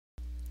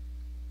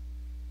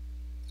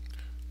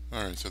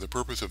Alright, so the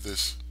purpose of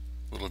this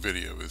little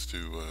video is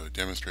to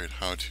demonstrate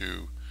how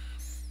to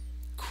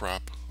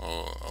crop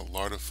a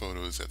lot of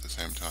photos at the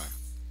same time.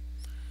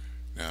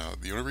 Now,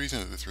 the only reason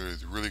that this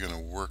is really going to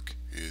work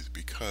is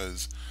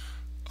because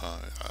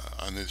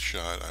on this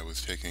shot I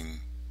was taking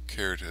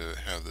care to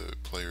have the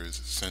players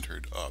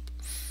centered up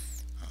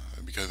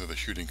because of the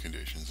shooting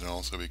conditions, and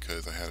also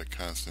because I had a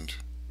constant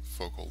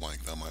focal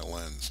length on my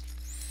lens.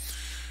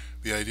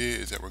 The idea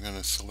is that we're going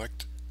to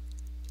select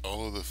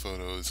all of the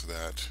photos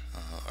that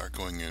are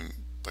going in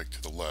like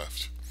to the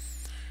left,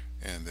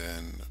 and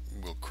then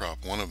we'll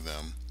crop one of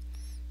them,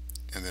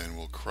 and then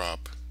we'll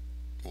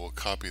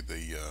copy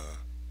the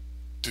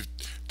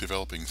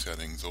developing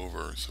settings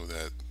over so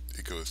that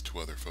it goes to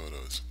other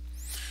photos.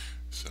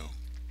 So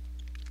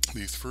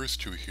these first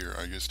two here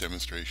are just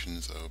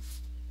demonstrations of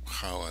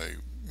how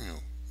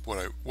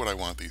what I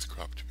want these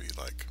cropped to be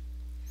like.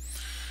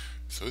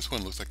 So this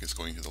one looks like it's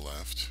going to the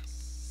left.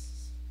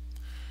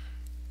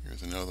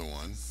 Here's another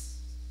one.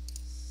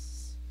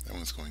 That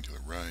one's going to the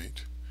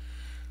right.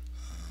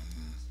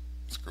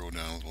 Scroll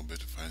down a little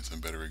bit to find some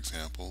better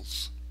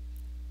examples.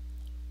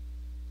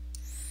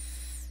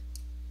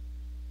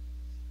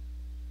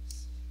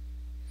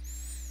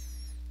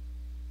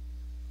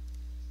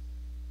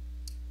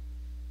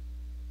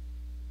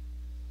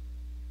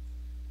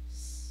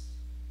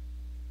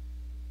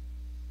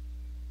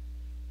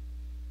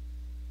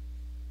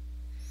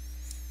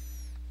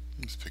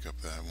 Let's pick up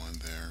that one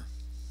there.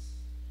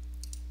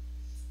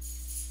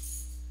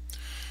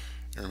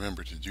 And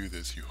remember, to do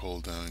this, you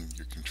hold down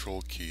your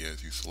control key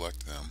as you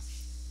select them.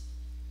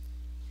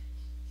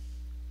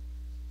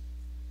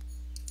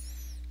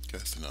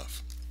 That's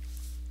enough.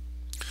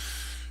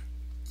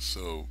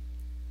 So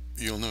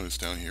you'll notice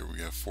down here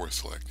we have 4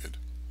 selected.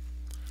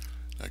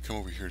 Now come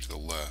over here to the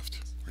left,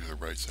 or to the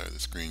right side of the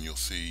screen, you'll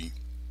see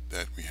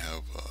that we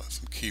have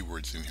some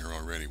keywords in here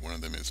already. One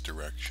of them is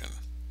direction.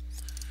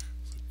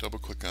 So double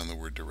click on the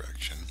word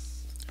direction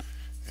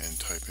and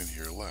type in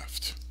here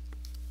left.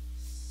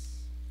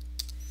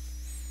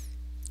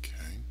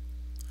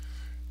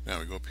 Now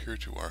we go up here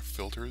to our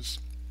filters,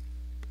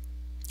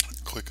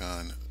 click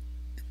on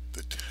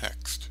the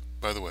text.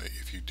 By the way,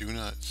 if you do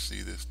not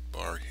see this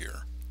bar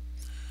here,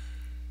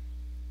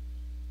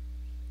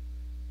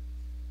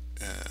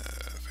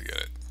 forget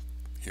it.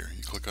 Here,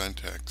 you click on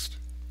text,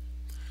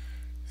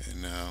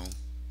 and now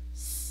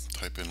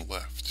type in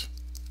left.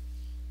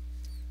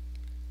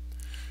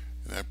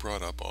 And that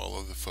brought up all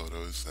of the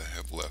photos that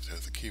have left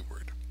as a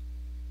keyword.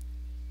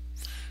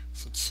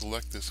 So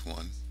select this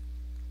one.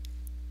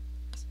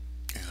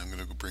 And I'm going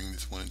to go bring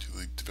this one into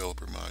the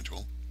developer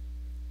module.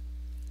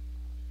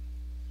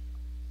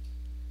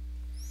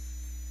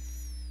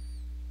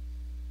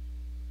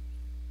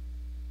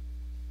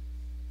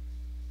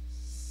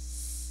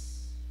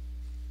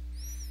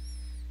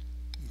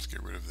 Let's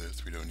get rid of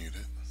this, we don't need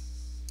it.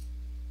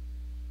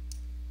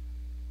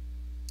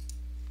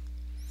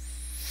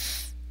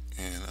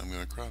 And I'm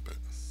going to crop it,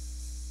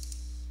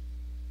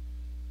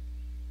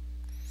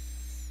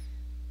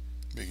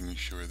 making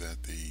sure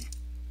that the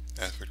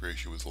aspect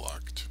ratio is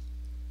locked.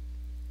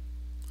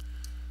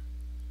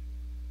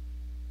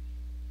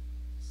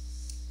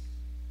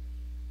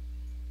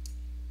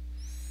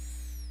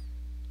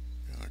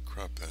 I'm going to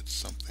crop that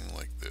something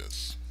like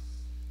this.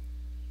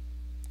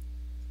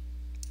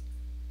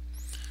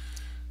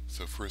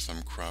 So first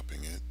I'm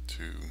cropping it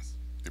to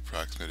the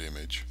approximate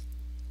image,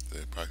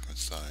 the approximate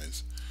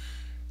size,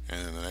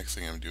 and then the next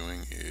thing I'm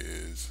doing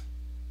is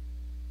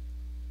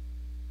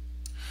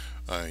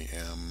I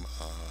am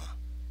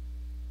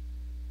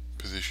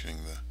positioning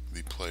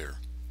the player.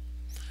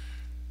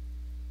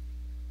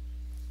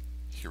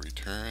 Here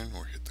return,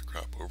 or hit the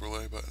crop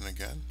overlay button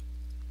again.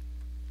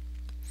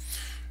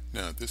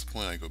 Now at this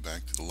point I go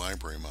back to the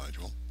library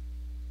module.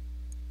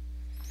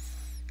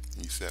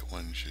 You see that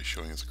one is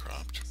showing as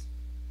cropped.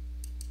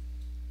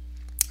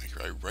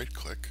 Here I right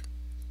click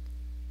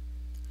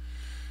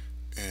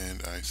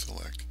and I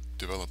select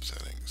develop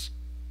settings.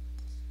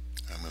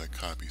 I'm going to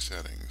copy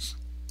settings.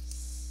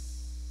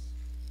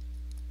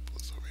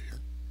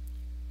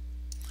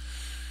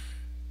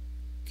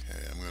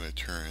 I'm going to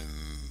turn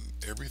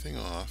everything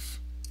off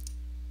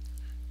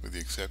with the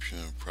exception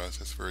of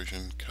process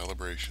version,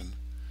 calibration,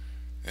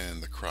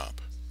 and the crop.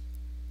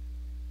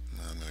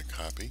 Now I'm going to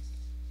copy.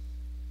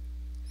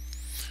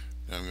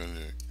 Now I'm going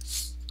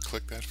to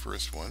click that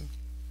first one,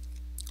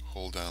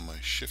 hold down my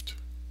shift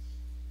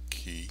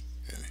key,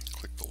 and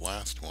click the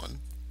last one.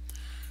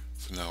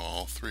 So now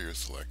all 3 are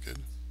selected.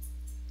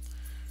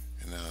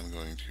 And now I'm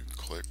going to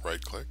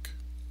right click,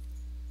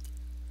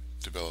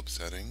 develop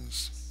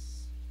settings,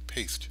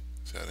 paste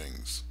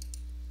settings,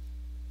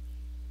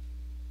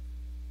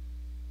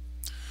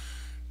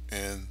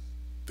 and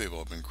they've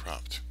all been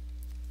cropped.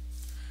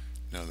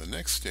 Now the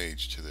next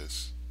stage to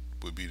this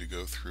would be to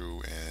go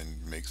through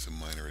and make some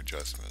minor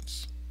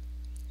adjustments.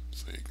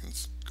 So you can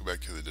go back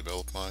to the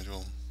develop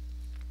module,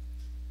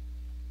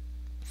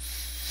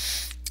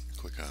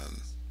 click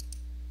on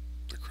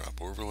the crop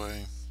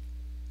overlay,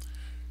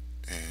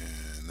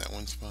 and that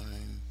one's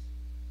fine.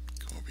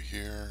 Come over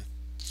here,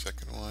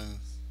 Second one,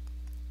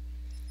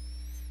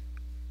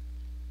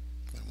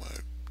 I want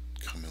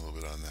to come in a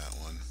little bit on that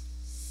one.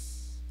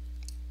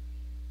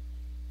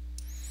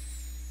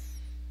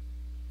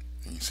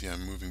 And you see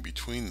I'm moving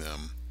between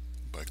them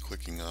by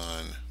clicking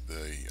on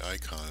the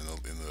icon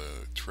in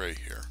the tray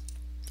here.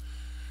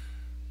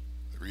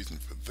 The reason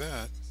for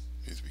that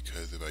is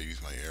because if I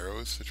use my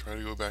arrows to try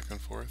to go back and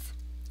forth,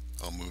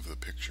 I'll move the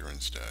picture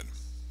instead.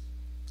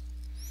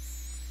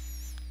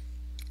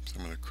 So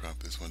I'm going to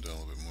crop this one down a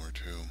little bit more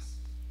too.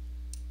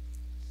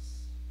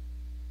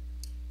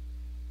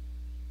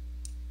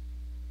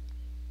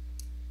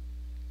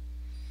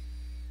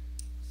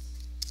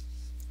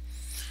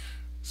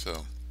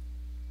 So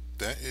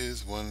that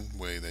is one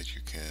way that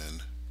you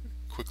can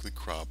quickly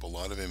crop a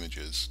lot of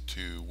images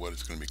to what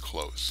is going to be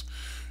close,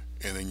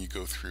 and then you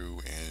go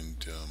through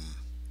and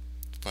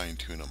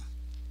fine-tune them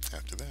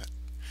after that.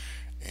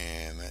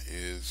 And that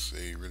is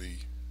a really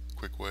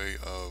quick way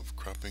of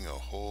cropping a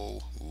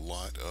whole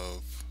lot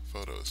of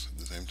photos at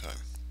the same time.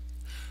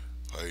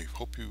 I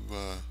hope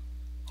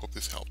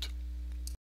this helped.